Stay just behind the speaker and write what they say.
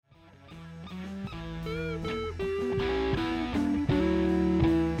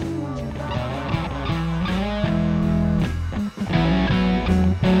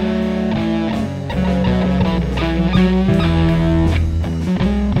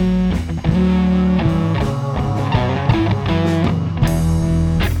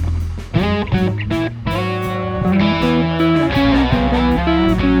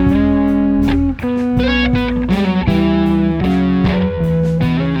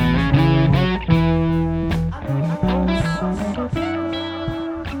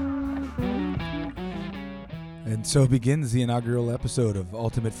So begins the inaugural episode of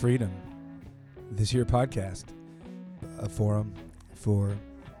Ultimate Freedom, this here podcast, a forum for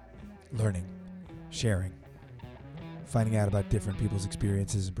learning, sharing, finding out about different people's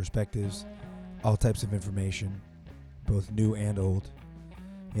experiences and perspectives, all types of information, both new and old,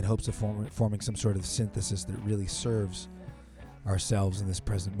 in hopes of forming some sort of synthesis that really serves ourselves in this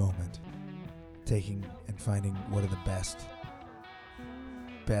present moment, taking and finding what are the best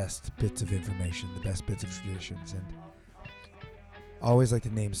bits of information, the best bits of traditions, and always, like the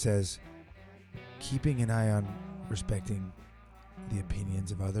name says, keeping an eye on respecting the opinions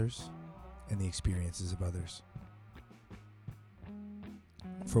of others and the experiences of others.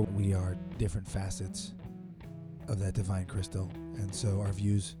 For we are different facets of that divine crystal, and so our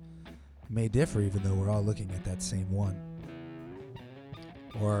views may differ even though we're all looking at that same one.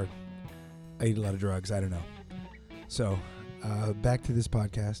 Or I eat a lot of drugs, I don't know. So back to this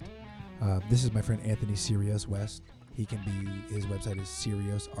podcast. This is my friend Anthony Sirios West. His website is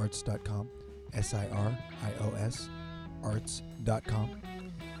siriosarts.com, SIRIOS arts.com.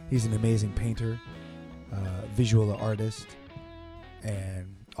 He's an amazing painter, visual artist,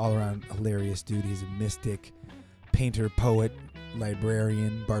 and all around hilarious dude. He's a mystic, painter, poet,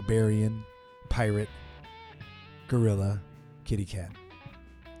 librarian, barbarian, pirate, gorilla, kitty cat.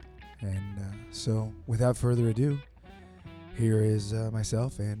 And so without further ado, here is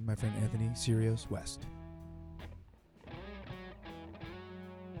myself and my friend Anthony Sirios West.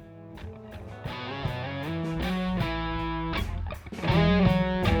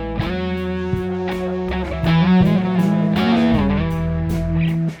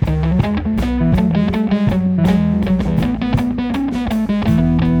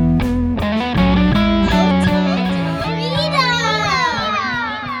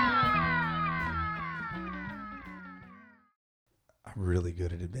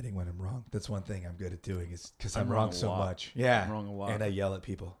 That's one thing I'm good at doing is because I'm wrong so much. Yeah. I'm wrong a lot. And I yell at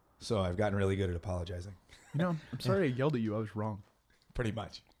people. So I've gotten really good at apologizing. You know, I'm sorry I yelled at you. I was wrong. Pretty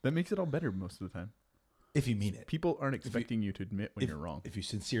much. That makes it all better most of the time. If you mean it. People aren't expecting you to admit when you're wrong. If you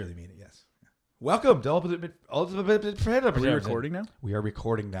sincerely mean it, yes. Welcome to Ultimate Freedom. Are we recording now? We are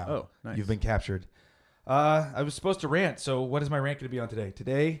recording now. Oh, nice. You've been captured. I was supposed to rant. So what is my rant going to be on today?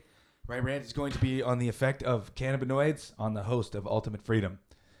 Today, my rant is going to be on the effect of cannabinoids on the host of Ultimate Freedom.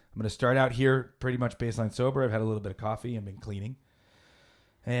 I'm going to start out here pretty much baseline sober. I've had a little bit of coffee and been cleaning.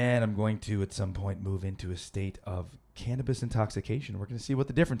 And I'm going to, at some point, move into a state of cannabis intoxication. We're going to see what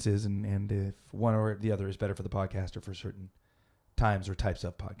the difference is and if one or the other is better for the podcast or for certain times or types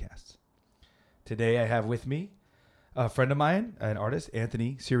of podcasts. Today I have with me a friend of mine, an artist,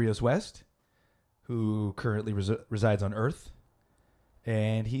 Anthony Sirios West, who currently resides on Earth.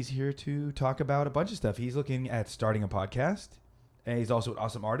 And he's here to talk about a bunch of stuff. He's looking at starting a podcast. And he's also an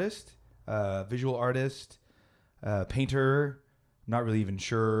awesome artist, visual artist, painter. Not really even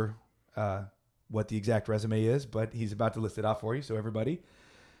sure what the exact resume is, but he's about to list it off for you. So everybody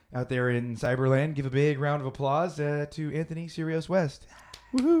out there in Cyberland, give a big round of applause to Anthony Sirios West.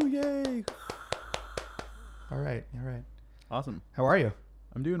 Woohoo! Yay! All right. Awesome. How are you?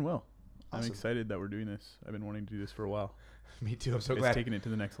 I'm doing well. Awesome. I'm excited that we're doing this. I've been wanting to do this for a while. Me too. I'm so it's glad. Taking it to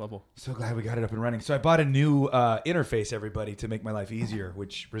the next level. So glad we got it up and running. So I bought a new interface, everybody, to make my life easier,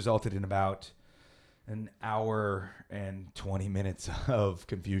 which resulted in about an hour and 20 minutes of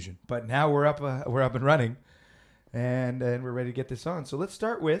confusion. But now we're up and running, and we're ready to get this on. So let's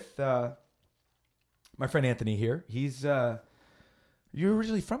start with my friend Anthony here. He's you're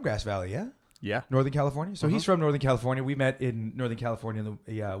originally from Grass Valley, yeah? Yeah. Northern California. So he's from Northern California. We met in Northern California in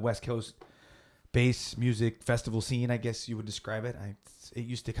the West Coast bass music festival scene, I guess you would describe it. It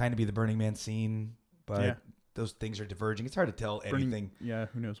used to kind of be the Burning Man scene, but those things are diverging. It's hard to tell anything. Yeah,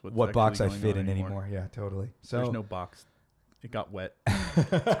 who knows what box I fit in anymore. Yeah, totally. So there's no box. It got wet.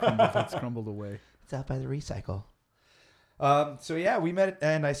 It's crumbled away. It's out by the recycle. So yeah, we met,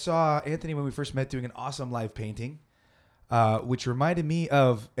 and I saw Anthony when we first met doing an awesome live painting, which reminded me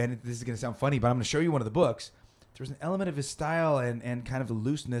of, and this is going to sound funny, but I'm going to show you one of the books. There was an element of his style and kind of the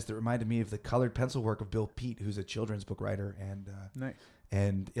looseness that reminded me of the colored pencil work of Bill Peet, who's a children's book writer and nice.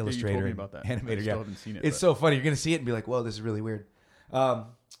 And illustrator, you told me about that. Animator. I still haven't seen it. It's so funny. You're gonna see it and be like, "Whoa, this is really weird."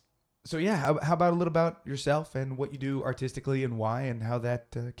 So yeah, how about a little about yourself and what you do artistically and why and how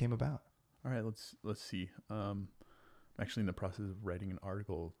that came about? All right, let's see. I'm actually in the process of writing an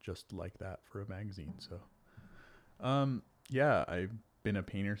article just like that for a magazine. So, yeah, I've been a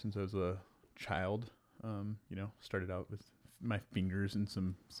painter since I was a child. Started out with my fingers and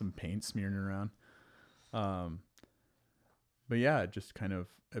some paint smearing around. But yeah, it just kind of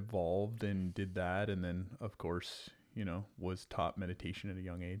evolved and did that. And then, of course, was taught meditation at a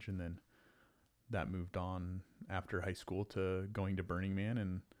young age. And then that moved on after high school to going to Burning Man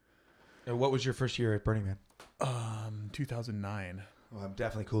And what was your first year at Burning Man? 2009. Well, I'm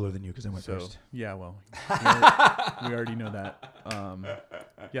definitely cooler than you because I went So first. yeah, well, we already know that.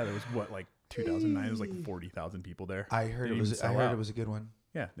 Yeah, there was like 2009. There was like 40,000 people there. I heard Didn't it was. even I sell heard out. it was a good one.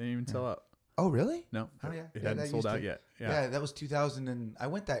 Yeah, they didn't even sell out. Oh, really? No, Oh, yeah. it Yeah, hadn't that sold used out to- yet. Yeah. Yeah, That was 2000 and I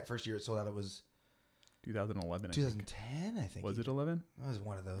went that first year it sold out. It was 2011. I think. 2010, I think. Was it 11? It was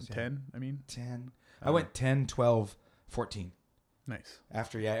one of those. Yeah. 10? I mean, 10. I went 10, 12, 14. nice.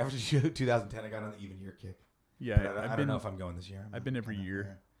 After 2010, I got on the even year kick. Yeah, But I don't know if I'm going this year. I've been every I don't know.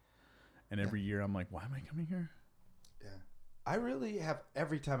 year. And every year I'm like, why am I coming here? Yeah. I really have,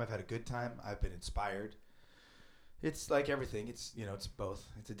 every time I've had a good time, I've been inspired. It's like everything. It's, it's both.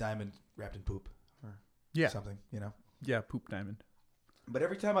 It's a diamond wrapped in poop or Yeah. something, Yeah, poop diamond. But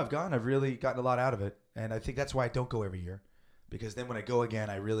every time I've gone, I've really gotten a lot out of it. And I think that's why I don't go every year. Because then when I go again,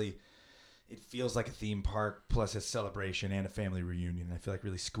 it feels like a theme park plus a celebration and a family reunion. And I feel like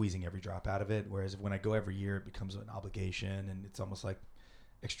really squeezing every drop out of it. Whereas when I go every year, it becomes an obligation and it's almost like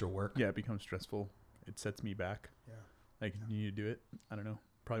extra work. Yeah, it becomes stressful. It sets me back. Yeah. Like, you need to do it. I don't know.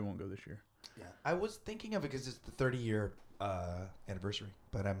 Probably won't go this year. Yeah. I was thinking of it because it's the 30-year anniversary.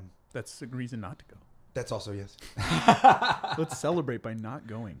 But That's a reason not to go. that's also, yes. Let's celebrate by not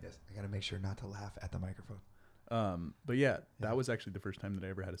going. Yes. I got to make sure not to laugh at the microphone. But yeah, that was actually the first time that I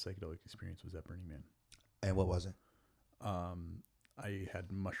ever had a psychedelic experience was at Burning Man. And what was it? I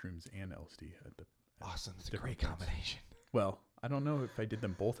had mushrooms and LSD at the. Awesome. That's a different great points. combination. Well, I don't know if I did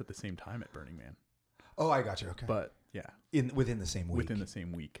them both at the same time at Burning Man, Oh, I got you. Okay. but yeah, Within the same week. within the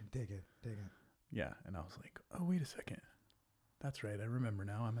same week. Dig it. Dig it. Yeah, and I was like, oh wait a second, that's right. I remember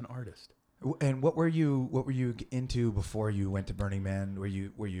now. I'm an artist. And what were you into before you went to Burning Man? Were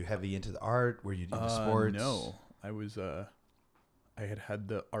you heavy into the art? Were you into sports? No, I was. I had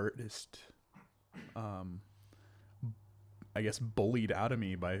the artist, I guess, bullied out of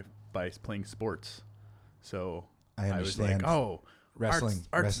me by playing sports. So I was like, understand. oh, Wrestling.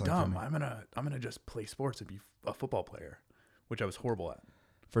 art's wrestling dumb. For me. I'm gonna just play sports and be a football player, which I was horrible at.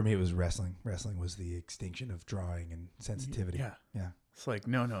 For me, it was wrestling. Wrestling was the extinction of drawing and sensitivity. Yeah. Yeah. It's like,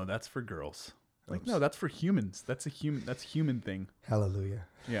 no, that's for girls. Like, Oops. no, that's for humans. That's a human thing. Hallelujah.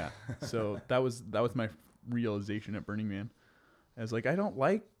 Yeah. So that was my realization at Burning Man. I was like, I don't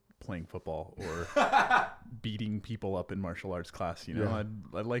like playing football or beating people up in martial arts class. Yeah.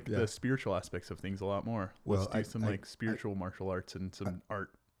 I like Yeah. the spiritual aspects of things a lot more. Well, Let's do some spiritual martial arts and some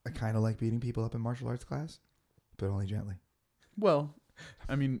art. I kind of like beating people up in martial arts class, but only gently. Well,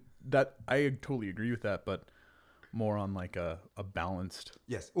 I mean that I totally agree with that, but more on like a balanced.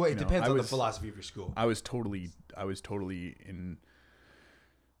 Yes. Well, it You know, depends I on the was- philosophy of your school. I was totally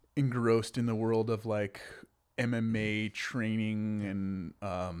engrossed in the world of like MMA training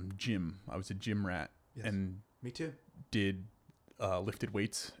and gym. I was a gym rat. Yes. And Me too. did lifted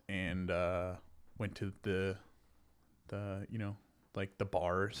weights and went to the like the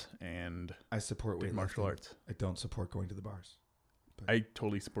bars and I support did weightlifting. martial arts. I don't support going to the bars. I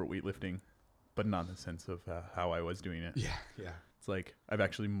totally support weightlifting, but not in the sense of how I was doing it. Yeah. Yeah. It's like I've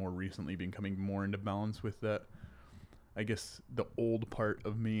actually more recently been coming more into balance with that. I guess the old part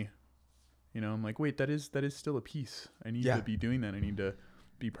of me, I'm like, wait, that is still a piece. I need to be doing that. I need to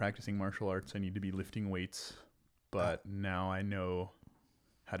be practicing martial arts. I need to be lifting weights. But now I know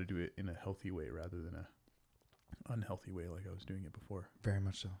how to do it in a healthy way rather than a unhealthy way like I was doing it before. Very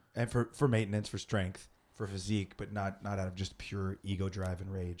much so. And for maintenance, for strength, for physique, but not out of just pure ego drive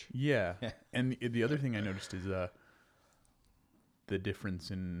and rage. Yeah. And the other thing I noticed is the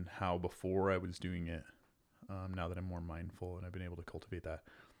difference in how before I was doing it, now that I'm more mindful and I've been able to cultivate that,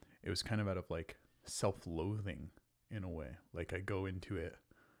 it was kind of out of like self-loathing in a way. Like I go into it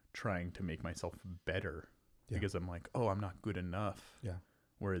trying to make myself better because I'm like, oh, I'm not good enough. Yeah.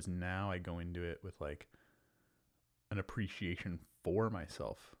 Whereas now I go into it with like an appreciation for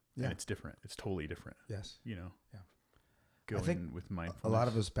myself. Yeah. And it's different. It's totally different. Yes. Yeah. I Going think with mindfulness. A lot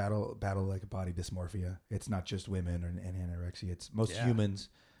of us battle like body dysmorphia. It's not just women and anorexia. It's most Yeah. humans.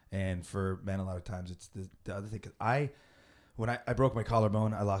 And for men, a lot of times it's the other thing. 'Cause when I broke my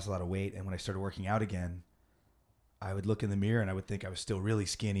collarbone, I lost a lot of weight. And when I started working out again, I would look in the mirror and I would think I was still really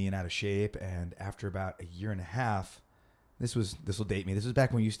skinny and out of shape. And after about a year and a half, this will date me. This was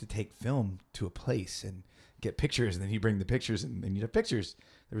back when we used to take film to a place and get pictures. And then you bring the pictures and you'd have pictures.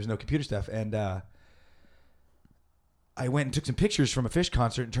 There was no computer stuff. And I went and took some pictures from a Fish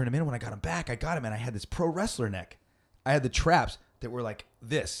concert and turned them in. When I got them back, I got them and I had this pro wrestler neck. I had the traps that were like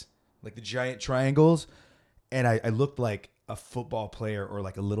this, like the giant triangles. And I looked like a football player or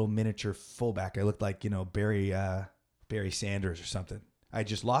like a little miniature fullback. I looked like, Barry Sanders or something. I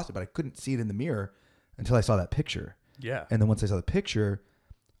just lost it, but I couldn't see it in the mirror until I saw that picture. Yeah. And then once I saw the picture,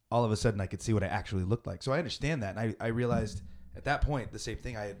 all of a sudden I could see what I actually looked like. So I understand that. And I realized at that point the same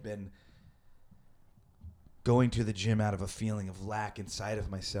thing. I had been going to the gym out of a feeling of lack inside of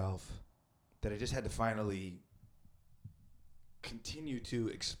myself that I just had to finally continue to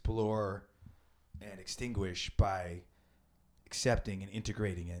explore and extinguish by accepting and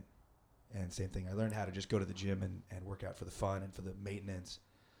integrating it. And same thing, I learned how to just go to the gym and work out for the fun and for the maintenance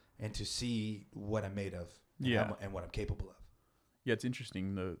and to see what I'm made of and what I'm capable of. Yeah, it's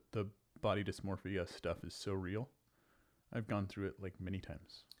interesting. The body dysmorphia stuff is so real. I've gone through it like many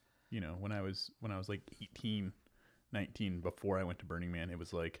times. You know, when I was like 18, 19, before I went to Burning Man, it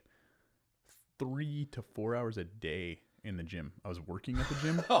was like 3 to 4 hours a day in the gym. I was working at the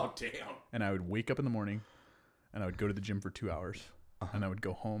gym. Oh, damn. And I would wake up in the morning and I would go to the gym for 2 hours. And I would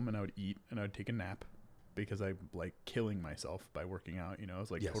go home and I would eat and I would take a nap because I'm like killing myself by working out. You know, it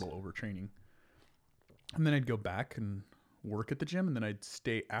was like total overtraining. And then I'd go back and work at the gym and then I'd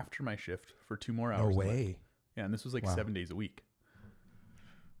stay after my shift for 2 more hours. No way. Yeah, and this was like 7 days a week.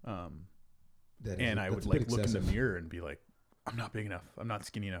 And I would like look in the mirror and be like, I'm not big enough. I'm not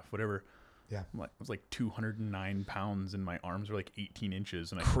skinny enough. Whatever. Yeah. I was like 209 pounds and my arms were like 18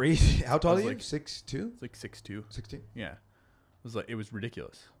 inches. And crazy. How tall are you? Like, 6'2"? It's like 6'2". 6'2"? Yeah. It was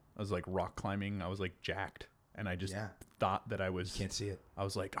ridiculous. I was like rock climbing. I was like jacked. And I just thought that I was. You can't see it. I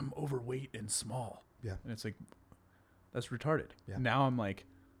was like, I'm overweight and small. Yeah. And it's like, that's retarded. Yeah. Now I'm like,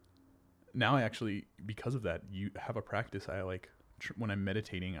 now I actually, because of that, you have a practice. I like, when I'm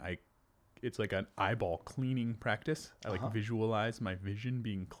meditating, it's like an eyeball cleaning practice. I like visualize my vision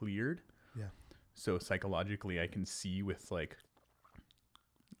being cleared. Yeah. So psychologically I can see with like,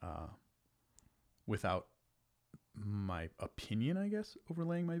 without my opinion, I guess,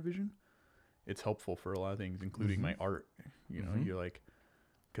 overlaying my vision. It's helpful for a lot of things, including my art. You know, you're like,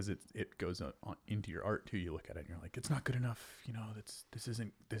 because it goes on into your art too. You look at it and you're like, it's not good enough. You know, this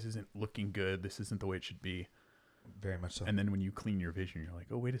isn't looking good. This isn't the way it should be. Very much so. And then when you clean your vision, you're like,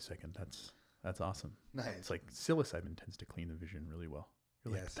 oh, wait a second, that's awesome. Nice. It's like psilocybin tends to clean the vision really well.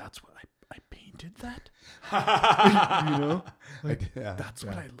 You're like, that's what I painted that. You know, like, that's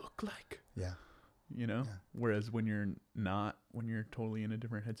what I look like. Yeah. You know, whereas when you're totally in a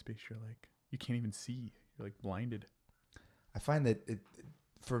different headspace, you're like, you can't even see. You're like blinded. I find that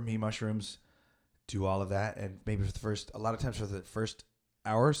for me, mushrooms do all of that, and maybe a lot of times for the first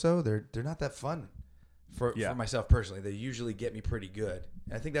hour or so, they're not that fun for myself personally. They usually get me pretty good,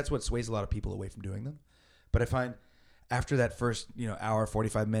 and I think that's what sways a lot of people away from doing them. But I find after that first hour,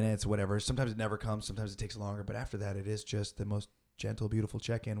 45 minutes, whatever, sometimes it never comes, sometimes it takes longer, but after that, it is just the most gentle, beautiful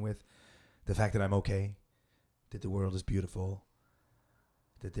check-in with the fact that I'm okay, that the world is beautiful,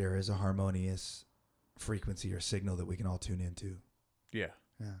 that there is a harmonious frequency or signal that we can all tune into. Yeah.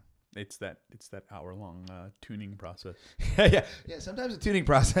 Yeah. It's that hour-long tuning process. Yeah. Sometimes the tuning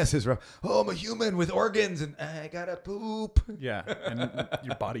process is rough. Oh, I'm a human with organs and I gotta poop. Yeah. And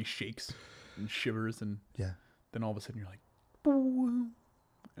your body shakes and shivers and then all of a sudden you're like, boo.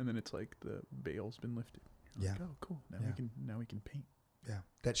 And then it's like the veil's been lifted. You're like, oh, cool. Now we can paint. Yeah.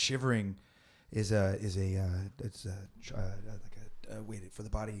 That shivering is a way for the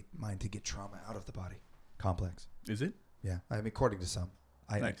body mind to get trauma out of the body complex. Is it? Yeah. I mean, according to some.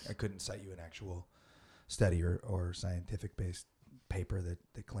 Nice. I couldn't cite you an actual study or scientific based paper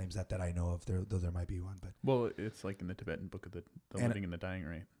that claims that I know of, though there might be one. But well, it's like in the Tibetan book of the living and the dying,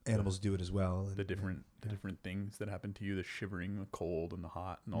 right? Animals do it as well. The different things that happen to you, the shivering, the cold, and the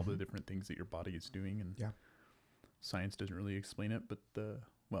hot, and all the different things that your body is doing. And science doesn't really explain it, but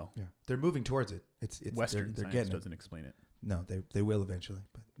they're moving towards it. It's Western they're science doesn't explain it. No, they will eventually,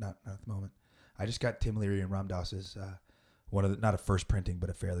 but not at the moment. I just got Tim Leary and Ram Dass's not a first printing, but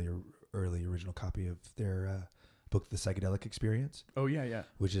a fairly early original copy of their book, The Psychedelic Experience. Oh yeah.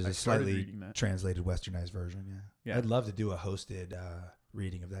 Which is a slightly translated, westernized version. Yeah. I'd love to do a hosted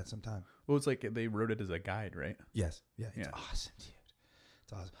reading of that sometime. Well, it's like they wrote it as a guide, right? Yes. Yeah. It's awesome, dude.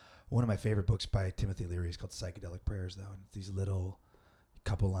 It's awesome. One of my favorite books by Timothy Leary is called Psychedelic Prayers, though, and it's these little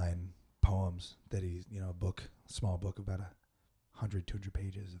couple-line poems that he's, a small book, about 100, 200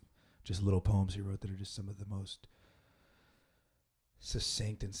 pages of just little poems he wrote that are just some of the most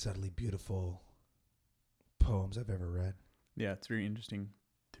succinct and subtly beautiful poems I've ever read. Yeah, it's very interesting.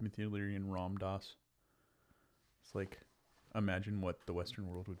 Timothy Leary and Ram Dass. It's like, imagine what the Western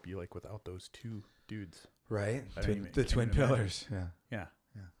world would be like without those two dudes. Right? The twin pillars. Yeah.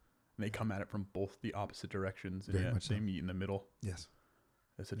 And they come at it from both the opposite directions, and very much they so. meet in the middle. Yes.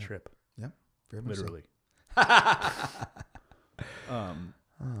 It's a trip. Yeah, very much literally.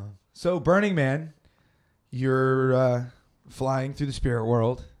 So Burning Man, you're flying through the spirit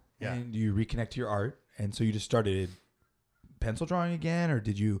world, Yeah. and you reconnect to your art, and so you just started pencil drawing again, or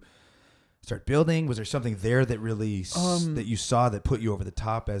did you start building? Was there something there that really that you saw that put you over the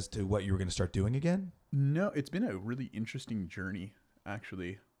top as to what you were going to start doing again? No, it's been a really interesting journey,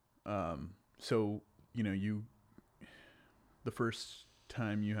 actually. So, the first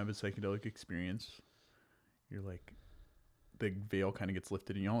time you have a psychedelic experience, you're like, the veil kind of gets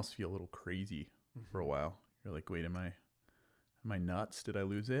lifted and you almost feel a little crazy for a while. You're like, wait, am I nuts? Did I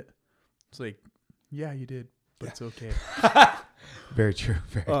lose it? It's like, yeah, you did, but it's okay. Very true.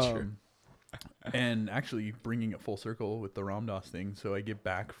 Very true. And actually bringing it full circle with the Ram Dass thing. So I get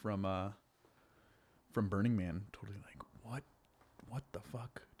back from Burning Man, totally like, what the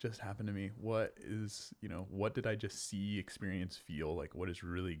fuck just happened to me? What did I just see, experience, feel? Like, what is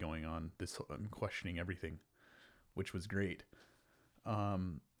really going on? I'm questioning everything, which was great.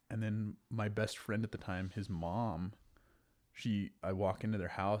 And then my best friend at the time, his mom, I walk into their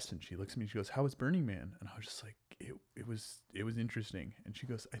house and she looks at me, she goes, "How was Burning Man?" And I was just like, it was interesting. And she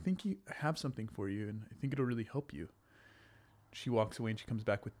goes, "I think I have something for you and I think it'll really help you." She walks away and she comes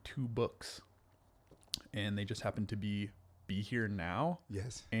back with 2 books. And they just happen to be Here Now.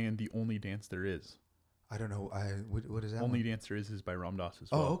 Yes. And The Only Dance There Is. I don't know. What is that? Only Dance There Is by Ram Dass as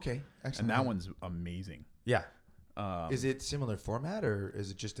well. Oh, okay. Excellent. And that one's amazing. Yeah. Is it similar format or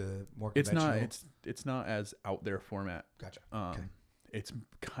is it just a more conventional? It's not as out there format. Gotcha. Okay. It's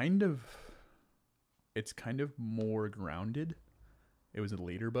kind of more grounded. It was a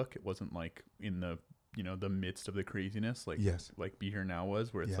later book. It wasn't like in the the midst of the craziness like Be Here Now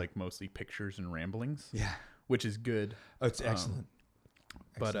was, where it's like mostly pictures and ramblings. Yeah. Which is good. Oh, it's excellent.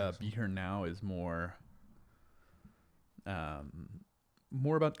 But Be Here Now is more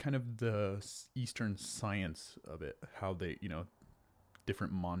about kind of the Eastern science of it, how they,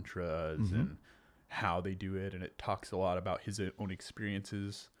 different mantras and how they do it. And it talks a lot about his own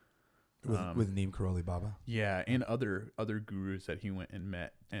experiences. With Neem Karoli Baba. Yeah, and other gurus that he went and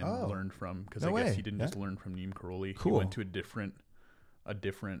met and learned from. Because I guess he didn't just learn from Neem Karoli. Cool. He went to a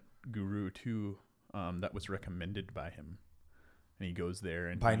different guru too, that was recommended by him. And he goes there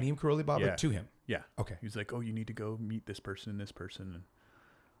and by Neem Karoli Baba to him. Yeah. Okay. He was like, "Oh, you need to go meet this person and this person."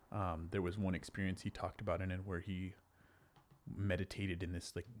 And there was one experience he talked about in it where he meditated in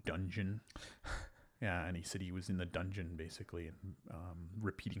this like dungeon. Yeah, and he said he was in the dungeon basically and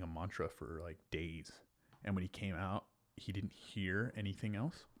repeating a mantra for like days. And when he came out, he didn't hear anything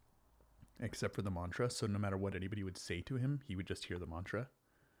else except for the mantra. So no matter what anybody would say to him, he would just hear the mantra.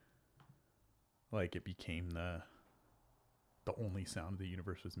 Like it became the only sound the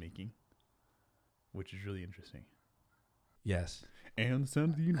universe was making, which is really interesting. Yes. And the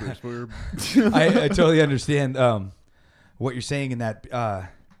sound of the universe were... I totally understand what you're saying in that...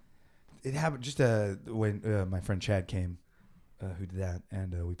 it happened just when my friend Chad came, who did that,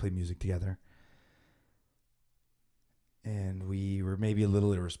 and we played music together. And we were maybe a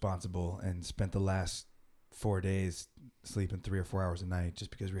little irresponsible and spent the last 4 days sleeping 3 or 4 hours a night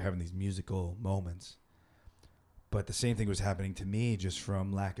just because we were having these musical moments. But the same thing was happening to me just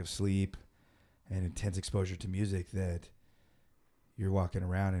from lack of sleep and intense exposure to music, that you're walking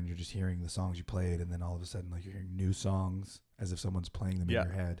around and you're just hearing the songs you played, and then all of a sudden like you're hearing new songs as if someone's playing them in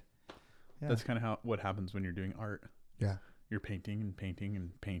your head. Yeah. That's kind of what happens when you're doing art. Yeah. You're painting and painting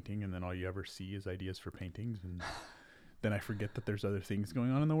and painting, and then all you ever see is ideas for paintings. And then I forget that there's other things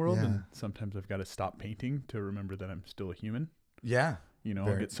going on in the world. Yeah. And sometimes I've got to stop painting to remember that I'm still a human. Yeah.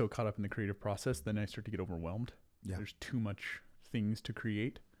 I'll get so caught up in the creative process, then I start to get overwhelmed. Yeah. There's too much things to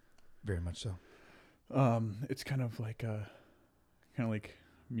create. Very much so. It's kind of like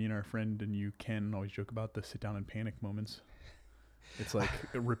me and our friend and you, Ken, always joke about the sit down and panic moments. It's like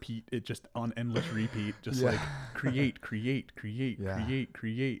it just on endless repeat, just like create.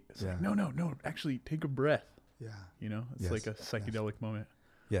 It's like, no, actually take a breath. Yeah. It's like a psychedelic moment.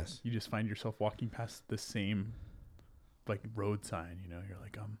 Yes. You just find yourself walking past the same like road sign, you're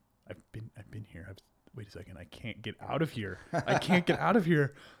like, I've been here. Wait a second. I can't get out of here.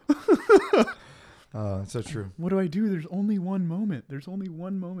 Oh, that's so true. What do I do? There's only one moment.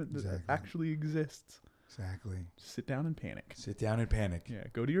 That actually exists. Exactly. Sit down and panic. Yeah.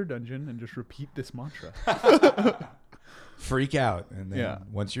 Go to your dungeon and just repeat this mantra. Freak out. And then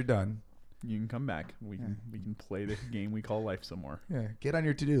once you're done, you can come back. We can play the game we call life some more. Yeah. Get on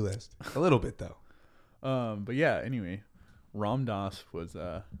your to-do list. A little bit though. But yeah, anyway, Ram Dass was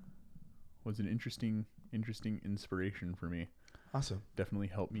an interesting inspiration for me. Awesome. Definitely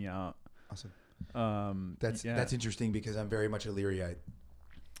helped me out. Awesome. That's interesting because I'm very much a Learyite.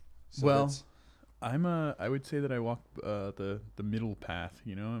 So I would say that I walk the middle path.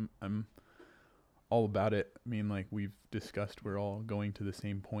 all about it. I mean, like we've discussed, we're all going to the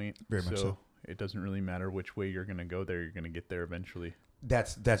same point. Very much so. It doesn't really matter which way you're going to go there. You're going to get there eventually.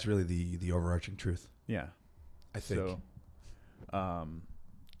 That's really the overarching truth. Yeah. I think. So,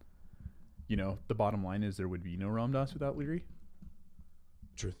 you know, the bottom line is there would be no Ram Dass without Leary.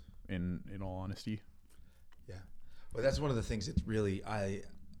 Truth. In all honesty. Yeah. Well, that's one of the things that really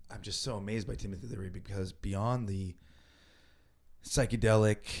I'm just so amazed by Timothy Leary, because beyond the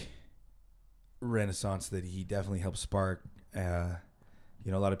psychedelic renaissance that he definitely helped spark,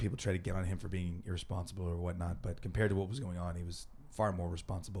 you know, a lot of people try to get on him for being irresponsible or whatnot, but compared to what was going on, he was far more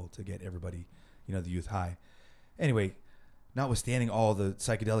responsible to get everybody, you know, the youth high. Anyway, notwithstanding all the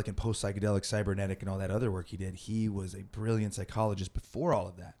psychedelic and post-psychedelic cybernetic and all that other work he did, he was a brilliant psychologist before all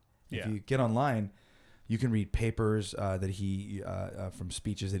of that. Yeah. If you get online, you can read papers that he, from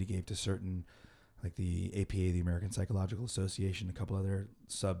speeches that he gave to certain, like the APA, the American Psychological Association, a couple other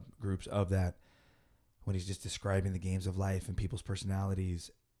subgroups of that, when he's just describing the games of life and people's personalities,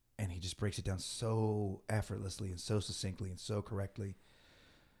 and he just breaks it down so effortlessly and so succinctly and so correctly.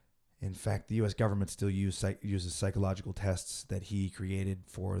 In fact, the U.S. government still uses psychological tests that he created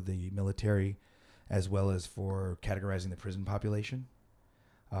for the military, as well as for categorizing the prison population.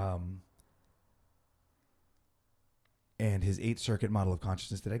 And his 8th Circuit model of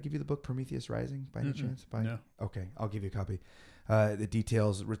consciousness. Did I give you the book Prometheus Rising by any chance? No. Okay, I'll give you a copy. The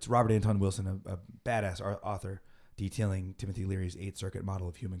details, it's Robert Anton Wilson, a badass author, detailing Timothy Leary's 8th Circuit model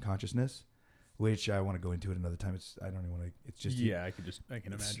of human consciousness, which I want to go into at another time. I don't even want to, it's just... Yeah, I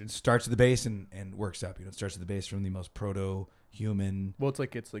can imagine. Starts at the base and works up. You know, it starts at the base from the most proto-human... Well, it's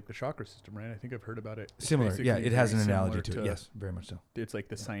like the chakra system, right? I think I've heard about it. It's similar, yeah. It has an very analogy similar to it. Yes, very much so. It's like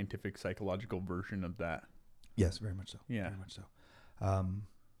the scientific, psychological version of that. Yes, very much so. Yeah. Very much so.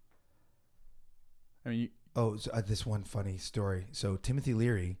 I mean... this one funny story. So Timothy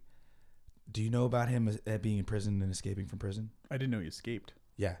Leary, do you know about him as being in prison and escaping from prison? I didn't know he escaped.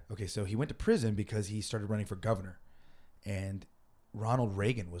 Yeah. Okay. So he went to prison because he started running for governor, and Ronald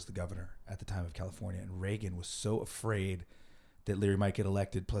Reagan was the governor at the time of California, and Reagan was so afraid that Leary might get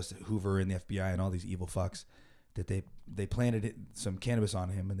elected, plus Hoover and the FBI and all these evil fucks, that they planted some cannabis on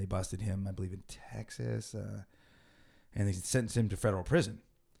him and they busted him, I believe in Texas, and they sentenced him to federal prison.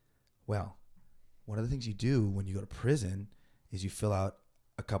 Well, one of the things you do when you go to prison is you fill out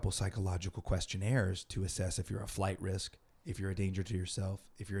a couple psychological questionnaires to assess if you're a flight risk, if you're a danger to yourself,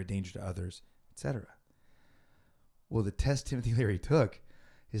 if you're a danger to others, etc. Well, the test Timothy Leary took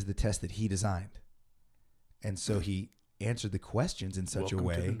is the test that he designed. And so he answered the questions in such a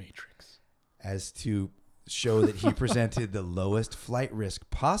way to the Matrix. as to show that he presented the lowest flight risk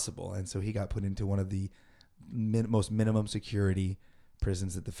possible. And so he got put into one of the most minimum security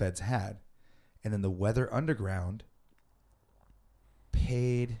prisons that the feds had. And then the Weather Underground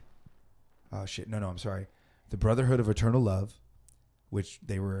paid... Oh, shit. No, I'm sorry. The Brotherhood of Eternal Love, which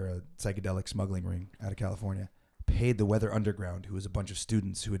they were a psychedelic smuggling ring out of California, paid the Weather Underground, who was a bunch of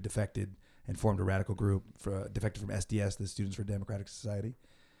students who had defected and formed a radical group, defected from SDS, the Students for Democratic Society.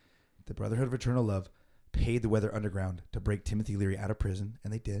 The Brotherhood of Eternal Love paid the Weather Underground to break Timothy Leary out of prison,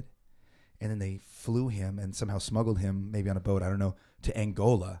 and they did. And then they flew him and somehow smuggled him, maybe on a boat, I don't know, to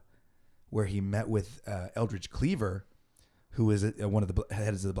Angola, where he met with Eldridge Cleaver, who was one of the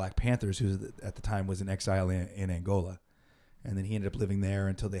heads of the Black Panthers, who at the time was in exile in Angola. And then he ended up living there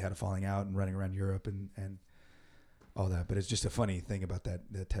until they had a falling out and running around Europe and all that. But it's just a funny thing about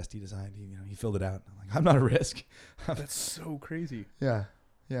the test he designed. He filled it out. I'm like, I'm not a risk. That's so crazy. Yeah.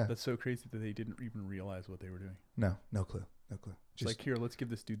 That's so crazy that they didn't even realize what they were doing. No clue. Just like, here, let's give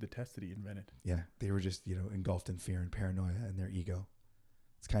this dude the test that he invented. Yeah, they were just, engulfed in fear and paranoia and their ego.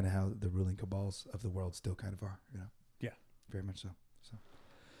 It's kind of how the ruling cabals of the world still kind of are, Yeah. Very much so.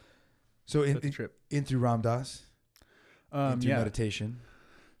 So in through Ram Dass, in through meditation.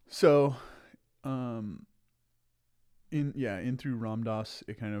 So, in through Ram Dass,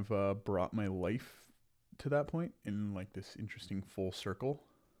 it kind of brought my life to that point in like this interesting full circle.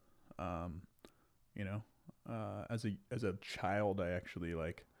 As a child, I actually,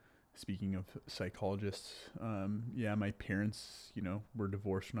 like, speaking of psychologists, my parents, were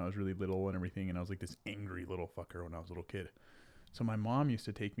divorced when I was really little and everything, and I was like this angry little fucker when I was a little kid. So my mom used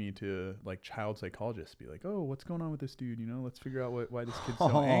to take me to like child psychologists, be like, "Oh, what's going on with this dude? Let's figure out why this kid's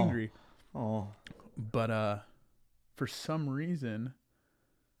so angry." Oh. But for some reason,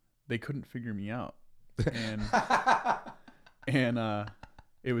 they couldn't figure me out, and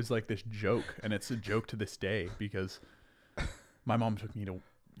it was like this joke, and it's a joke to this day because my mom took me to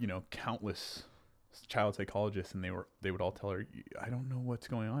countless child psychologists, and they would all tell her, "I don't know what's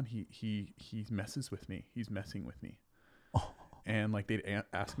going on. He messes with me. He's messing with me." And like they'd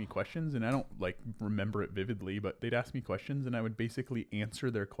ask me questions, and I don't like remember it vividly, but they'd ask me questions, and I would basically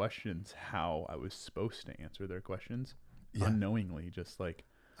answer their questions how I was supposed to answer their questions, unknowingly, just like,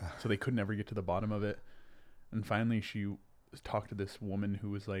 so they could never get to the bottom of it. And finally, she talked to this woman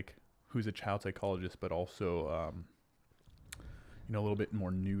who's a child psychologist, but also, a little bit more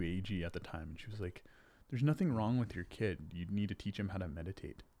new agey at the time. And she was like, "There's nothing wrong with your kid. You need to teach him how to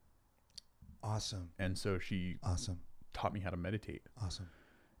meditate." Awesome. And so she taught me how to meditate. Awesome.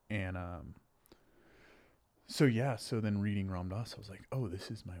 And so then reading Ram Dass, I was like, oh,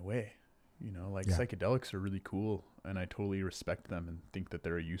 this is my way. Psychedelics are really cool, and I totally respect them and think that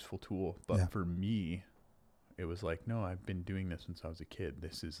they're a useful tool. But for me, it was like, no, I've been doing this since I was a kid.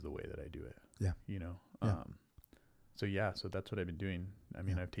 This is the way that I do it. Yeah. So that's what I've been doing. I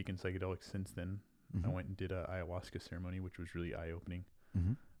mean, I've taken psychedelics since then. I went and did a ayahuasca ceremony, which was really eye-opening.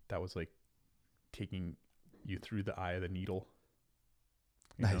 That was like taking you through the eye of the needle.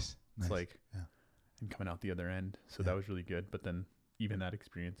 Nice. It's like, and coming out the other end. So that was really good. But then even that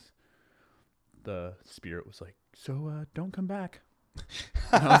experience, the spirit was like, so don't come back.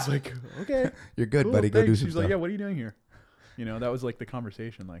 And I was like, okay, you're good, cool, buddy. thanks. Go do some She's stuff. like, yeah, what are you doing here? That was like the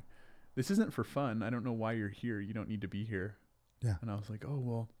conversation. Like, this isn't for fun. I don't know why you're here. You don't need to be here. Yeah. And I was like, oh,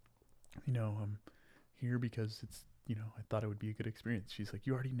 well, I'm here because it's, I thought it would be a good experience. She's like,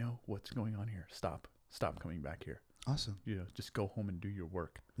 you already know what's going on here. Stop coming back here. Awesome. Just go home and do your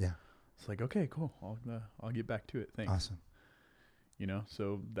work. Yeah. It's like, okay, cool. I'll get back to it. Thanks. Awesome.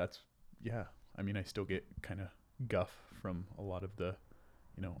 So that's, I mean, I still get kind of guff from a lot of the,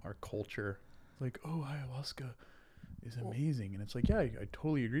 our culture. Like, oh, ayahuasca is amazing. And it's like, yeah, I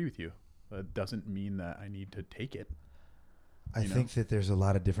totally agree with you. That doesn't mean that I need to take it. I think that there's a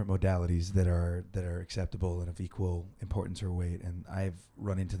lot of different modalities that are acceptable and of equal importance or weight, and I've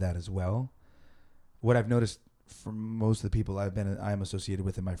run into that as well. What I've noticed from most of the people I'm associated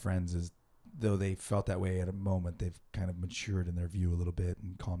with and my friends is, though they felt that way at a moment, they've kind of matured in their view a little bit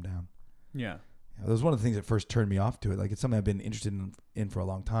and calmed down. Yeah. That was one of the things that first turned me off to it. Like, it's something I've been interested in for a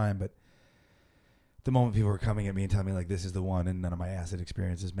long time, but the moment people were coming at me and telling me like, this is the one, and none of my acid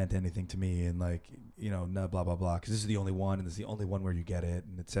experiences meant anything to me, and like, no, blah, blah, blah, because this is the only one, and this is the only one where you get it,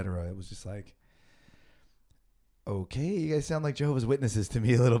 and etc. It was just like, okay, you guys sound like Jehovah's Witnesses to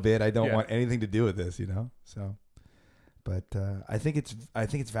me a little bit. I don't want anything to do with this, So, but I think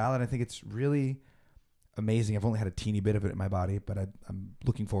it's valid. I think it's really amazing. I've only had a teeny bit of it in my body, but I'm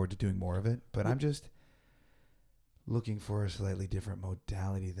looking forward to doing more of it. But I'm just looking for a slightly different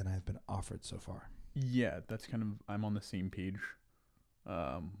modality than I've been offered so far. Yeah, that's kind of, I'm on the same page.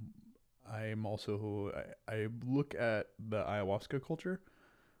 I'm also, I look at the ayahuasca culture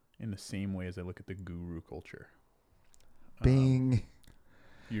in the same way as I look at the guru culture. Bing.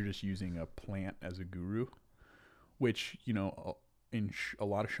 You're just using a plant as a guru, which, in a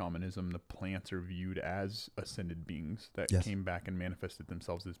lot of shamanism, the plants are viewed as ascended beings that came back and manifested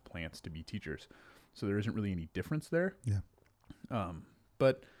themselves as plants to be teachers. So there isn't really any difference there. Yeah.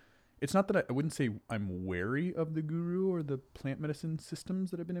 But it's not that I wouldn't say I'm wary of the guru or the plant medicine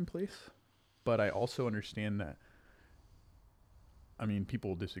systems that have been in place, but I also understand that, I mean, people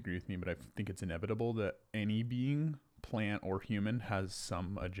will disagree with me, but I think it's inevitable that any being, plant or human, has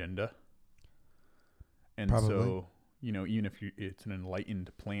some agenda. And Probably. So, even if it's an enlightened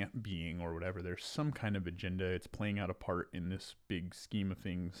plant being or whatever, there's some kind of agenda. It's playing out a part in this big scheme of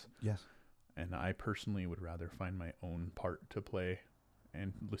things. Yes. And I personally would rather find my own part to play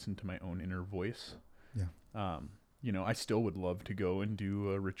and listen to my own inner voice. Yeah. I still would love to go and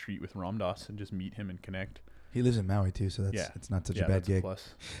do a retreat with Ram Dass and just meet him and connect. He lives in Maui too, so it's not such a bad gig.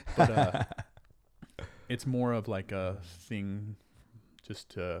 Plus. But it's more of like a thing just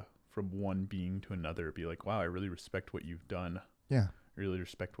to, from one being to another, be like, wow, I really respect what you've done. Yeah. I really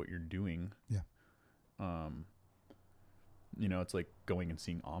respect what you're doing. Yeah. It's like going and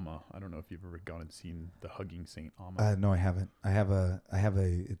seeing Amma. I don't know if you've ever gone and seen the Hugging Saint Amma. No, I haven't.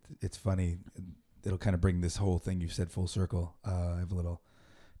 It's funny. It'll kind of bring this whole thing you said full circle. I have a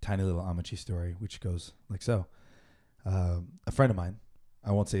tiny little Amachi story, which goes like so. A friend of mine,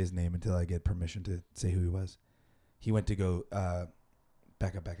 I won't say his name until I get permission to say who he was. He went to go,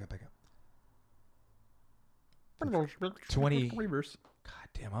 back up. 20, Reverse. God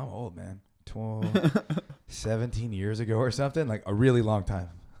damn, I'm old, man. 17 years ago or something, like a really long time.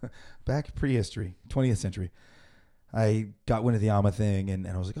 Back prehistory, 20th century. I got wind of the Amma thing, and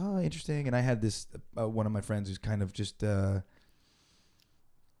I was like, oh, interesting. And I had this, one of my friends who's kind of just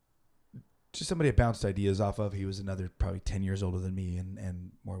somebody I bounced ideas off of. He was another probably 10 years older than me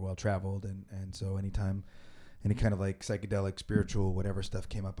and more well-traveled. And so anytime any kind of like psychedelic, spiritual, whatever stuff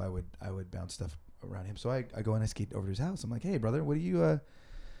came up, I would bounce stuff around him. So I go and I skate over to his house. I'm like, hey brother, what do you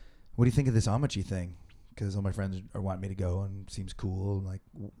think of this Amachi thing? Because all my friends are wanting me to go and it seems cool. I'm like,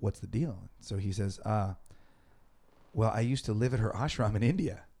 what's the deal? So he says, well, I used to live at her ashram in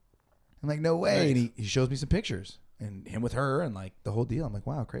India. I'm like, no way. Nice. And he shows me some pictures and him with her and like the whole deal. I'm like,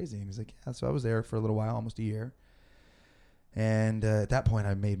 wow, crazy. And he's like, yeah. So I was there for a little while, almost a year. And at that point,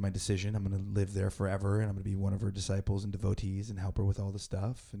 I made my decision. I'm going to live there forever, and I'm going to be one of her disciples and devotees and help her with all the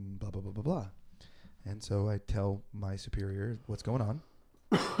stuff and blah, blah, blah, blah, blah. And so I tell my superior what's going on.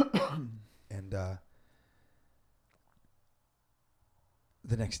 And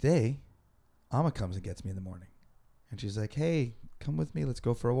the next day, Amma comes and gets me in the morning. And she's like, hey, come with me. Let's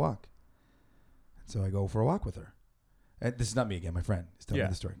go for a walk. And so I go for a walk with her. And this is not me again. My friend is telling me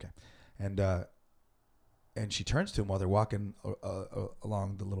the story. Okay. And she turns to him while they're walking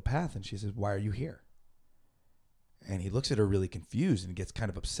along the little path, and she says, why are you here? And he looks at her really confused and gets kind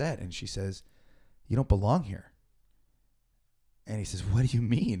of upset, and she says, you don't belong here. And he says, what do you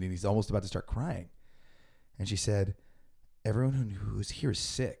mean? And he's almost about to start crying. And she said, everyone who's here is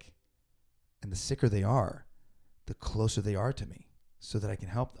sick, and the sicker they are, the closer they are to me so that I can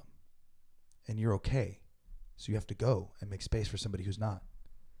help them. And you're okay, so you have to go and make space for somebody who's not.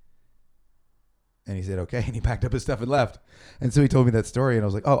 And he said, okay. And he packed up his stuff and left. And so he told me that story. And I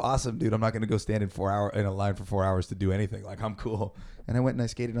was like, oh, awesome, dude. I'm not going to go stand in a line for 4 hours to do anything. Like, I'm cool. And I went and I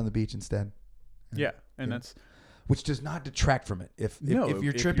skated on the beach instead. And that's... Which does not detract from it. If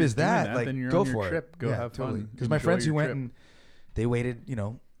your trip is that, like, then go on your for trip. it. Go have fun. Because my friends who went and they waited,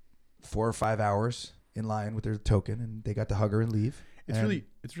 4 or 5 hours in line with their token. And they got to hug her and leave. It's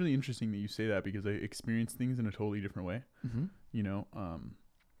really interesting that you say that because I experience things in a totally different way. Mm-hmm.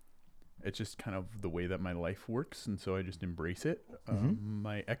 It's just kind of the way that my life works, and so I just embrace it. Mm-hmm.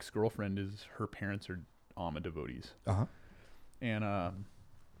 My ex-girlfriend her parents are Amma devotees. Uh-huh. And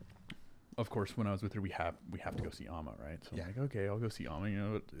of course, when I was with her, we have to go see Amma, right? So I'm like, okay, I'll go see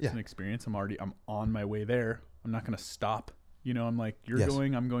Amma. It's an experience. I'm on my way there. I'm not going to stop. I'm like, you're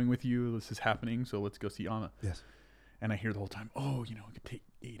going, I'm going with you. This is happening, so let's go see Amma. Yes. And I hear the whole time, it could take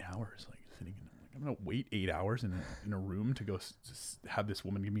 8 hours, like sitting in. I'm going to wait 8 hours in a room to go have this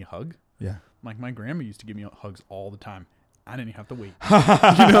woman give me a hug. Yeah. Like my grandma used to give me hugs all the time. I didn't even have to wait.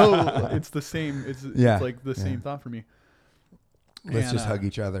 It's the same. It's like the same thought for me. Let's just hug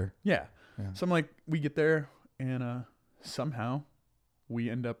each other. Yeah. So I'm like, we get there and somehow we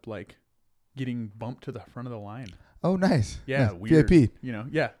end up like getting bumped to the front of the line. Oh, nice. Yeah. Nice. Weird. VIP.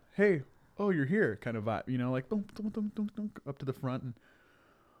 Yeah. Hey, you're here kind of vibe, like boom, boom, boom, boom, boom, up to the front. And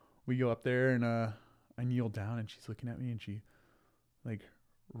we go up there and I kneel down and she's looking at me and she like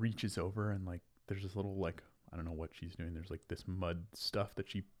reaches over and like there's this little like I don't know what she's doing. There's like this mud stuff that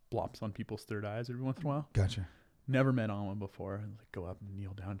she plops on people's third eyes every once in a while. Gotcha. Never met Amma before. And like go up and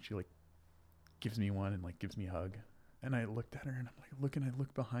kneel down. And she like gives me one and like gives me a hug. And I looked at her and I'm like I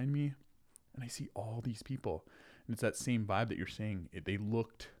look behind me and I see all these people. And it's that same vibe that you're saying. They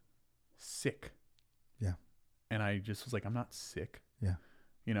looked sick. Yeah. And I just was like, I'm not sick. Yeah.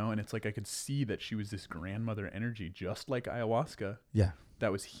 And it's like I could see that she was this grandmother energy, just like ayahuasca. Yeah.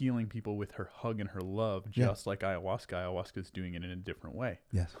 That was healing people with her hug and her love, just like ayahuasca. Ayahuasca is doing it in a different way.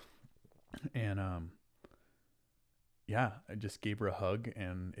 Yes. And I just gave her a hug,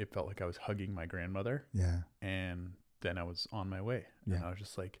 and it felt like I was hugging my grandmother. Yeah. And then I was on my way. Yeah. And I was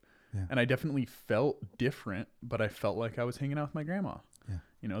just like, and I definitely felt different, but I felt like I was hanging out with my grandma.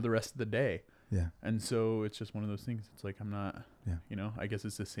 Yeah. The rest of the day. Yeah. And so it's just one of those things. It's like, I'm not, I guess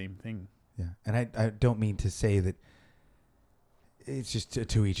it's the same thing. Yeah. And I don't mean to say that it's just a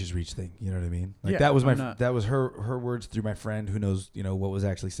to each his reach thing. You know what I mean? Like that was that was her words through my friend who knows, what was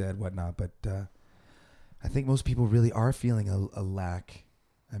actually said, whatnot. But I think most people really are feeling a lack.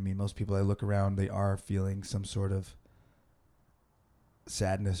 I mean, most people I look around, they are feeling some sort of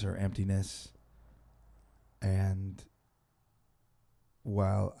sadness or emptiness. And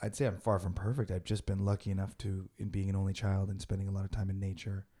while I'd say I'm far from perfect, I've just been lucky enough in being an only child and spending a lot of time in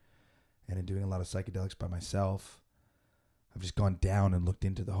nature and in doing a lot of psychedelics by myself, I've just gone down and looked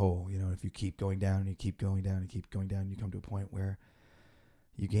into the hole. If you keep going down and you keep going down and you keep going down, you come to a point where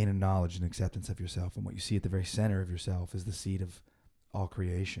you gain a knowledge and acceptance of yourself. And what you see at the very center of yourself is the seed of all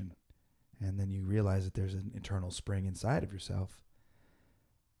creation. And then you realize that there's an eternal spring inside of yourself.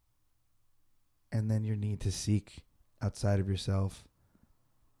 And then your need to seek outside of yourself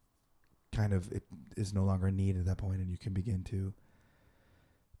kind of it is no longer a need at that point, and you can begin to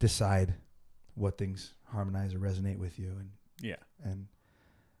decide what things harmonize or resonate with you. And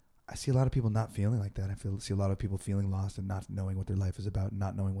I see a lot of people not feeling like that. See a lot of people feeling lost and not knowing what their life is about,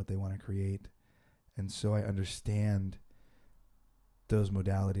 not knowing what they want to create. And so I understand those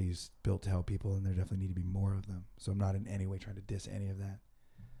modalities built to help people, and there definitely need to be more of them. So I'm not in any way trying to diss any of that.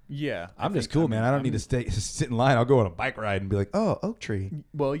 Yeah. I'm just cool, man. I don't need to sit in line. I'll go on a bike ride and be like, oh, oak tree.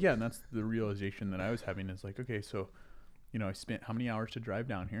 Well, yeah, and that's the realization that I was having is like, okay, so, I spent how many hours to drive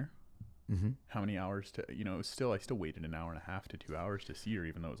down here? Mm-hmm. How many hours to, I still waited an hour and a half to 2 hours to see her,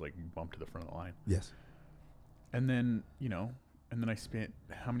 even though it was like bumped to the front of the line. Yes. And then, and then I spent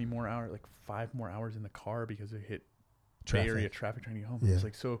how many more hours, like 5 more hours in the car because I hit Bay Area traffic trying to get home. Yeah. It's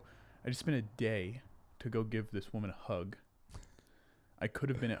like, so I just spent a day to go give this woman a hug. I could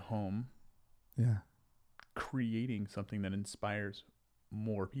have been at home creating something that inspires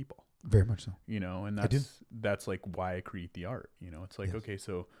more people. Very much so. And that's like why I create the art. It's like, okay,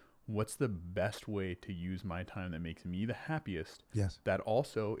 so what's the best way to use my time that makes me the happiest? Yes. That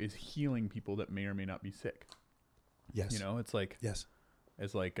also is healing people that may or may not be sick. Yes. It's like, yes.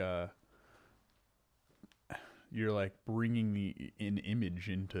 It's like, you're like bringing an image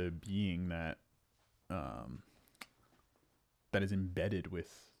into being that, that is embedded with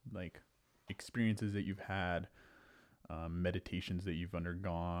like experiences that you've had, meditations that you've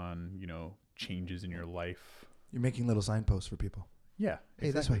undergone, changes in your life. You're making little signposts for people. Yeah. Hey,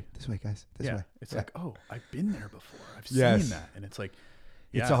 exactly. this way, guys. This way. It's like, oh, I've been there before. I've Yes. seen that. And it's like,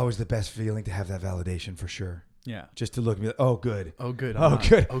 it's always the best feeling to have that validation for sure. yeah. Just to look and be like, oh, good. Oh, good. Oh,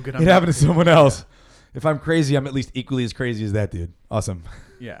 good. Oh, good. It happened to someone else. If I'm crazy, I'm at least equally as crazy as that dude. Awesome.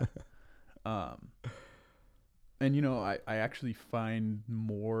 Yeah. And I actually find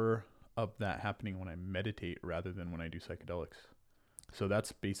more of that happening when I meditate rather than when I do psychedelics. So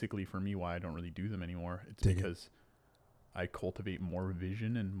that's basically for me why I don't really do them anymore. It's because I cultivate more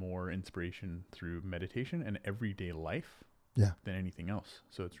vision and more inspiration through meditation and everyday life than anything else.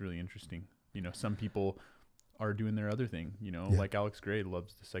 So it's really interesting. Some people are doing their other thing, like Alex Gray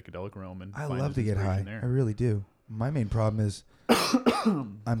loves the psychedelic realm. And I love to get high. There. I really do. My main problem is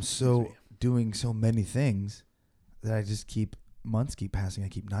I'm doing so many things that I just months keep passing. I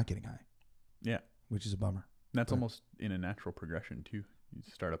keep not getting high. Yeah. Which is a bummer. That's almost in a natural progression too. You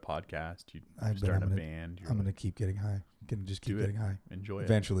start a podcast, you start a band. I'm going to keep getting high. Going to just keep getting high. Enjoy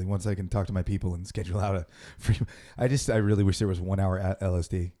Eventually, once I can talk to my people and schedule out a free. I really wish there was 1 hour at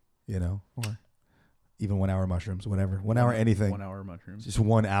LSD, or even 1 hour mushrooms, whatever. 1 hour anything. 1 hour mushrooms. Just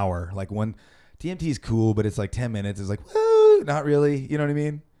 1 hour. Like DMT is cool, but it's like 10 minutes. It's like, woo, not really. You know what I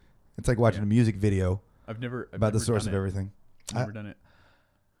mean? It's like watching a music video. I've never about the source of everything. I've never done it.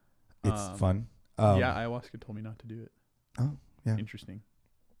 It's fun. Yeah, ayahuasca told me not to do it. Oh, yeah. Interesting.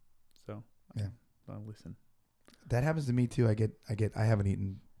 So yeah, I'll listen. That happens to me too. I haven't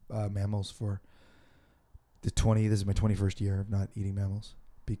eaten mammals for this is my 21st year of not eating mammals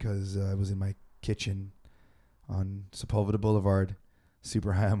because I was in my kitchen on Sepulveda Boulevard,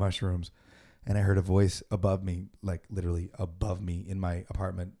 super high on mushrooms, and I heard a voice above me, like literally above me in my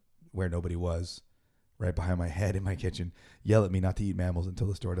apartment where nobody was, right behind my head in my kitchen, yell at me not to eat mammals until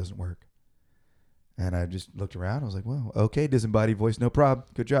the store doesn't work. And I just looked around. I was like, well, okay, disembodied voice, no problem.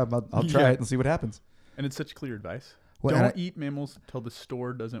 Good job. I'll try it and see what happens. And it's such clear advice. Well, don't eat mammals until the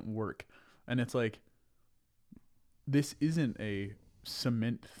store doesn't work. And it's like, this isn't a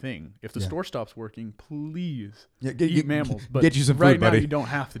cement thing. If the store stops working, please eat mammals. But get you some food, right buddy. Now, you don't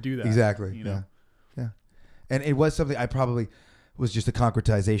have to do that. Exactly. Yeah. And it was something I probably was just a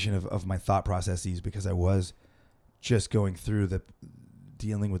concretization of my thought processes because I was just going through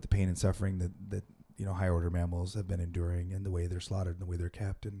dealing with the pain and suffering that higher order mammals have been enduring and the way they're slaughtered and the way they're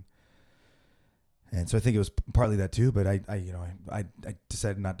kept and so I think it was partly that too, but I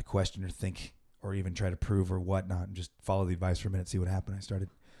decided not to question or think or even try to prove or whatnot and just follow the advice for a minute, see what happened. I started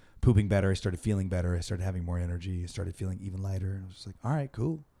pooping better, I started feeling better, I started having more energy, I started feeling even lighter, and I was just like, all right,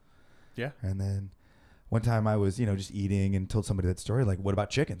 cool. Yeah. And then one time I was, just eating and told somebody that story, like, what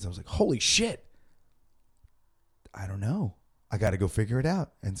about chickens? I was like, holy shit. I don't know. I got to go figure it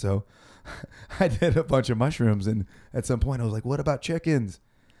out. And so I did a bunch of mushrooms. And at some point I was like, what about chickens?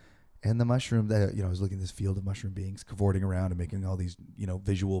 And the mushroom that, I was looking at this field of mushroom beings cavorting around and making all these,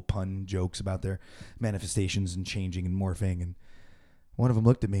 visual pun jokes about their manifestations and changing and morphing. And one of them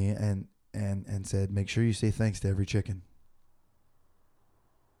looked at me and said, make sure you say thanks to every chicken.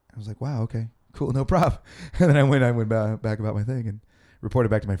 I was like, wow, okay, cool, no problem. And then I went back about my thing and reported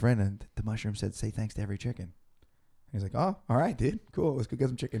back to my friend, and the mushroom said, say thanks to every chicken. He's like, oh, all right, dude, cool, let's go get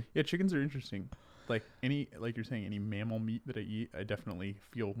some chicken. Yeah, chickens are interesting. Like you're saying, any mammal meat that I eat, I definitely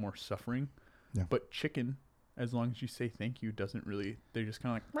feel more suffering. Yeah. But chicken, as long as you say thank you, doesn't really. They're just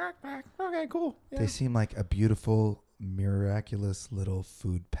kind of like, okay, cool. Yeah. They seem like a beautiful, miraculous little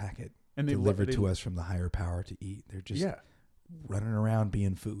food packet and delivered to us from the higher power to eat. They're just running around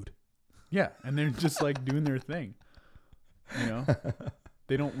being food. Yeah, and they're just like doing their thing. You know,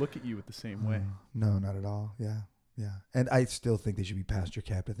 they don't look at you with the same way. No, not at all. Yeah. Yeah. And I still think they should be pasture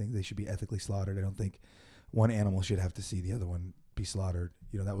capped. I think they should be ethically slaughtered. I don't think one animal should have to see the other one be slaughtered.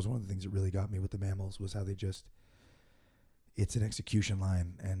 You know, that was one of the things that really got me with the mammals was how they just, it's an execution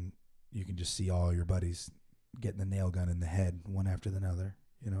line and you can just see all your buddies getting the nail gun in the head one after another,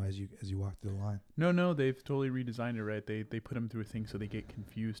 you know, as you walk through the line. No, they've totally redesigned it, right? They put them through a thing so they get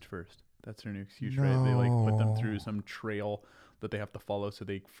confused first. That's their new excuse, right? They like put them through some trail that they have to follow so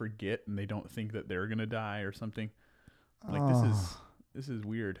they forget and they don't think that they're gonna die or something. Like this is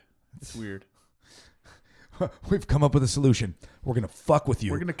weird. It's weird. We've come up with a solution. We're gonna fuck with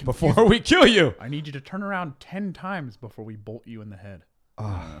you. We're gonna before we kill you. I need you to turn around 10 times before we bolt you in the head.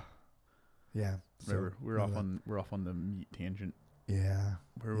 Yeah. So, we're off on the meat tangent. Yeah.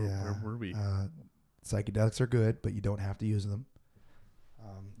 Where were we? Psychedelics are good, but you don't have to use them.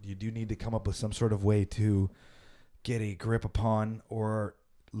 You do need to come up with some sort of way to get a grip upon or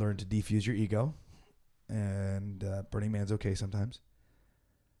learn to defuse your ego. And Burning Man's okay sometimes.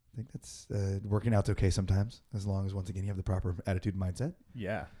 I think that's working out's okay sometimes, as long as once again you have the proper attitude and mindset.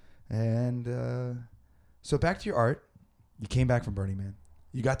 Yeah. And so back to your art. You came back from Burning Man.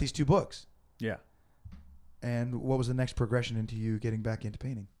 You got these 2 books. Yeah. And what was the next progression into you getting back into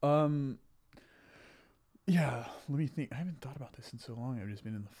painting? Yeah, let me think. I haven't thought about this in so long. I've just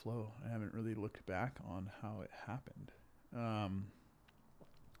been in the flow. I haven't really looked back on how it happened.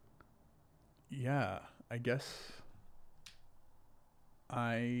 Yeah, I guess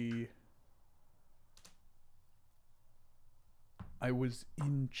I was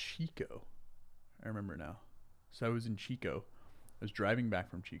in Chico. I remember now. So I was in Chico. I was driving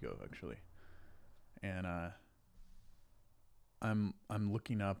back from Chico actually. And I'm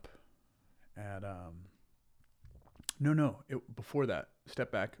looking up at before that,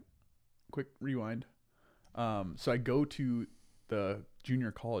 step back, quick rewind. So I go to the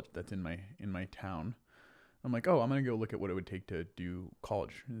junior college that's in my town. I'm like, I'm gonna go look at what it would take to do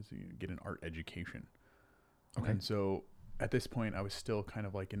college, get an art education. Okay. And so at this point, I was still kind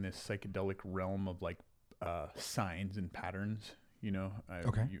of like in this psychedelic realm of like signs and patterns. You know,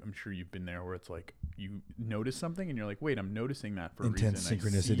 I'm sure you've been there where it's like you notice something and you're like, wait, I'm noticing that for intense a reason.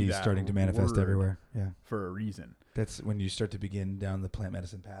 Intense synchronicity starting to manifest everywhere. Yeah, for a reason. That's when you start to begin down the plant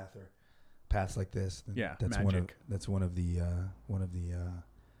medicine path or paths like this. Yeah, that's magic. one of the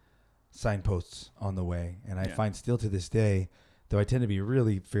signposts on the way. And I find still to this day, though I tend to be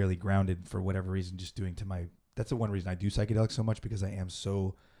really fairly grounded for whatever reason, just doing that's the one reason I do psychedelics so much, because I am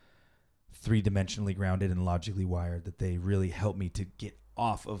so 3-dimensionally grounded and logically wired that they really help me to get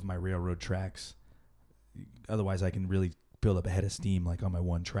off of my railroad tracks. Otherwise I can really build up a head of steam like on my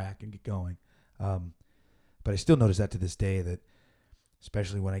one track and get going. But I still notice that to this day, that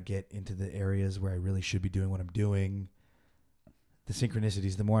especially when I get into the areas where I really should be doing what I'm doing, the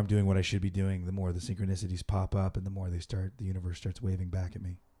synchronicities, the more I'm doing what I should be doing, the more the synchronicities pop up and the more the universe starts waving back at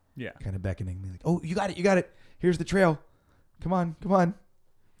me. Yeah. Kind of beckoning me like, oh, you got it. Here's the trail. Come on.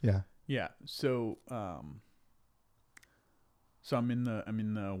 Yeah. Yeah. So, so I'm in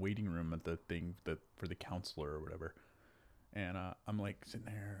the waiting room at the thing for the counselor or whatever. And, I'm like sitting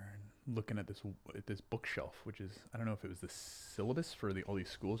there and looking at this bookshelf, which is, I don't know if it was the syllabus for all these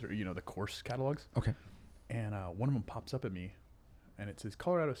schools or, the course catalogs. Okay. And, one of them pops up at me and it says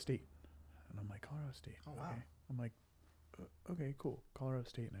Colorado State. And I'm like, Colorado State. Oh, wow. Okay. I'm like, okay, cool. Colorado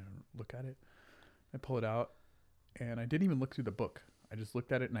State. And I look at it, I pull it out, and I didn't even look through the book. I just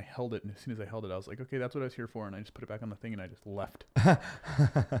looked at it and I held it. And as soon as I held it, I was like, okay, that's what I was here for. And I just put it back on the thing and I just left.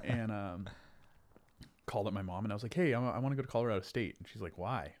 And called up my mom and I was like, hey, I want to go to Colorado State. And she's like,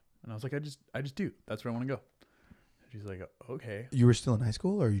 why? And I was like, I just do. That's where I want to go. And she's like, okay. You were still in high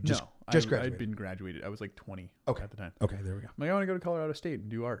school or you just graduated? I'd been graduated. I was like 20 at the time. Okay, there we go. I'm like, I want to go to Colorado State and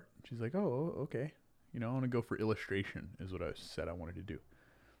do art. She's like, oh, okay. I want to go for illustration is what I said I wanted to do.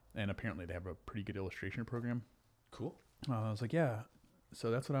 And apparently they have a pretty good illustration program. Cool. I was like, yeah. So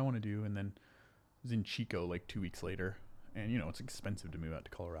that's what I want to do. And then I was in Chico like 2 weeks later. And, it's expensive to move out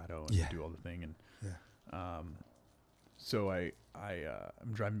to Colorado and do all the thing. And so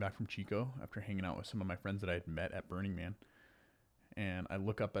I'm driving back from Chico after hanging out with some of my friends that I had met at Burning Man. And I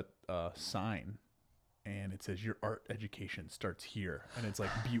look up at a sign and it says your art education starts here. And it's like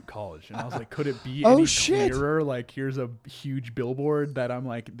Butte College. And I was like, could it be any clearer? Like, here's a huge billboard that I'm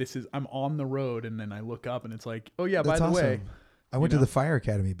like, I'm on the road. And then I look up and it's like, oh yeah, that's by the awesome. way. I went to the Fire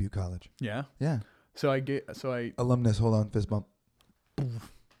Academy at Butte College. Yeah? Yeah. So I alumnus, hold on, fist bump.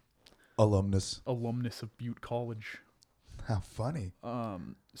 Alumnus of Butte College. How funny.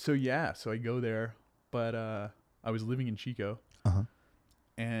 So I go there, but I was living in Chico. Uh-huh.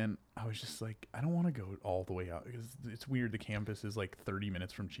 And I was just like, I don't want to go all the way out because it's weird. The campus is like 30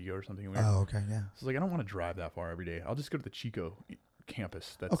 minutes from Chico or something weird. Oh, okay, yeah. So I was like, I don't want to drive that far every day. I'll just go to the Chico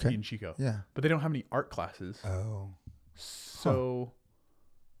campus that's in Chico. Yeah. But they don't have any art classes. Oh. So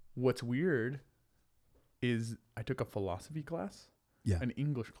what's weird is I took a philosophy class, an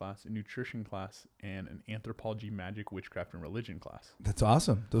English class, a nutrition class, and an anthropology, magic, witchcraft, and religion class. That's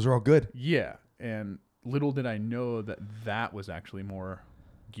awesome. Those are all good. Yeah. And little did I know that that was actually more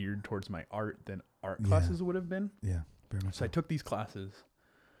geared towards my art than art classes would have been. Yeah, very much so. I took these classes.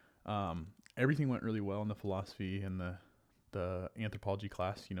 Everything went really well in the philosophy and the anthropology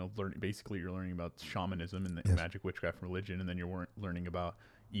class. You know, basically you're learning about shamanism and the magic, witchcraft, and religion, and then you're learning about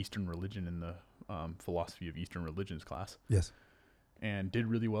Eastern religion in the philosophy of Eastern religions class. Yes. And did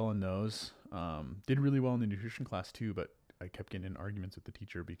really well in those. Did really well in the nutrition class too, but I kept getting in arguments with the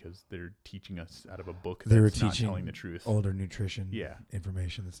teacher because they're teaching us out of a book that's not telling the truth. Older nutrition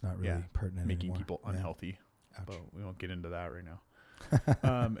information that's not really pertinent making anymore. People unhealthy. Ouch. But we won't get into that right now.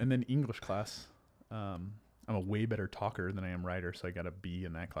 And then English class. I'm a way better talker than I am writer, so I got a B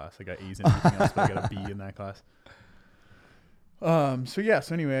in that class. I got A's in everything else, but I got a B in that class.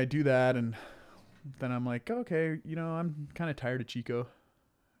 So anyway, I do that, and then I'm like, okay, you know, I'm kind of tired of Chico.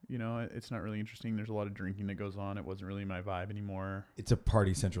 You know, it's not really interesting. There's a lot of drinking that goes on. It wasn't really my vibe anymore. It's a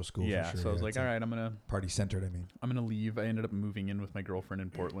party central school. Yeah. For sure. So I was like, all right, I'm going to party centered. I'm going to leave. I ended up moving in with my girlfriend in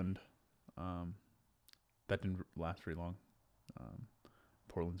Portland. That didn't last very long.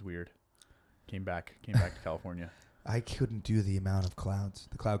 Portland's weird. Came back to California. I couldn't do the amount of clouds.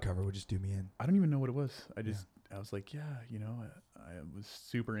 The cloud cover would just do me in. I don't even know what it was. I was like, yeah, you know, I was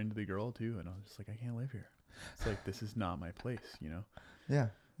super into the girl too. And I was just like, I can't live here. It's like, this is not my place, you know? Yeah.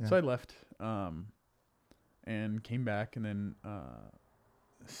 So I left, and came back, and then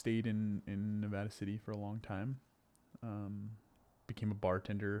stayed in Nevada City for a long time. Became a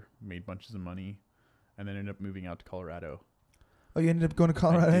bartender, made bunches of money, and then ended up moving out to Colorado. Oh, you ended up going to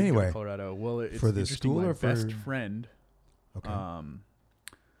Colorado anyway? Colorado. Well, it's for the school my or for best friend. Okay.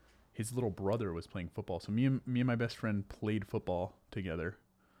 His little brother was playing football, so me and my best friend played football together.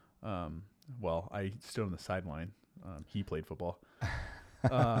 Well, I stood on the sideline. He played football.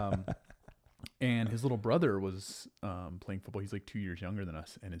 And his little brother was playing football. He's like 2 years younger than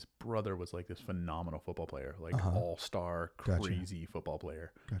us, and his brother was like this phenomenal football player, like all-star, crazy football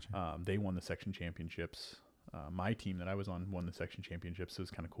player. Gotcha. They won the section championships. My team that I was on won the section championships, so it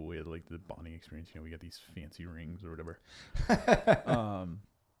was kind of cool. We had like the bonding experience. You know, we got these fancy rings or whatever.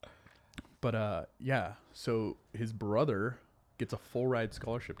 Yeah. So his brother gets a full ride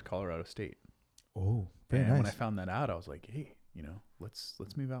scholarship to Colorado State. Oh, very nice. When I found that out, I was like, hey, you know, let's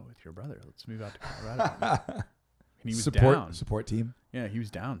move out with your brother. Let's move out to Colorado. And he was down. Support team. Yeah, he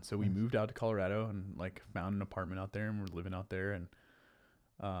was down. So we moved out to Colorado and like found an apartment out there, and we're living out there. And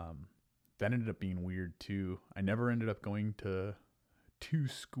that ended up being weird too. I never ended up going to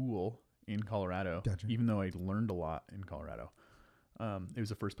school in Colorado, even though I learned a lot in Colorado. It was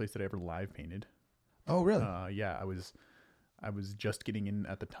the first place that I ever live painted. Oh, really? Yeah, I was just getting in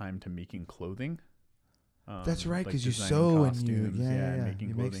at the time to making clothing. That's right, because you sew and making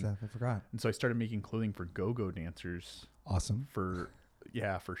you make stuff. I forgot. And so I started making clothing for go-go dancers. Awesome. For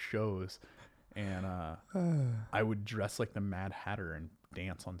shows, and I would dress like the Mad Hatter and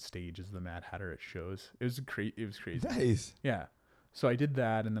dance on stage as the Mad Hatter at shows. It was crazy. Nice. Yeah. So I did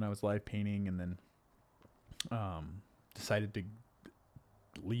that, and then I was live painting, and then decided to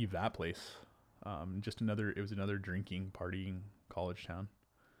leave that place. It was another drinking, partying college town.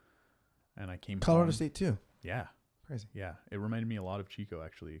 And I came Colorado home. State too. Yeah. Crazy. Yeah. It reminded me a lot of Chico,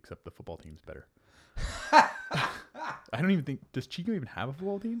 actually, except the football team's better. I don't even think, does Chico even have a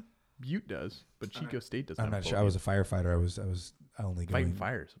football team? Butte does, but Chico State doesn't. I'm not sure. I was a firefighter. I was only going fighting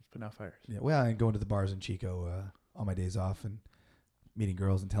fires, putting out fires. Yeah. Well, I go into the bars in Chico on my days off and meeting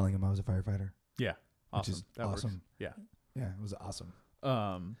girls and telling them I was a firefighter. Yeah. Awesome. Which is that awesome. Works. Yeah. Yeah. It was awesome.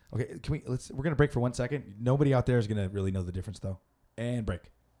 Okay. We're going to break for 1 second. Nobody out there is going to really know the difference though. And break.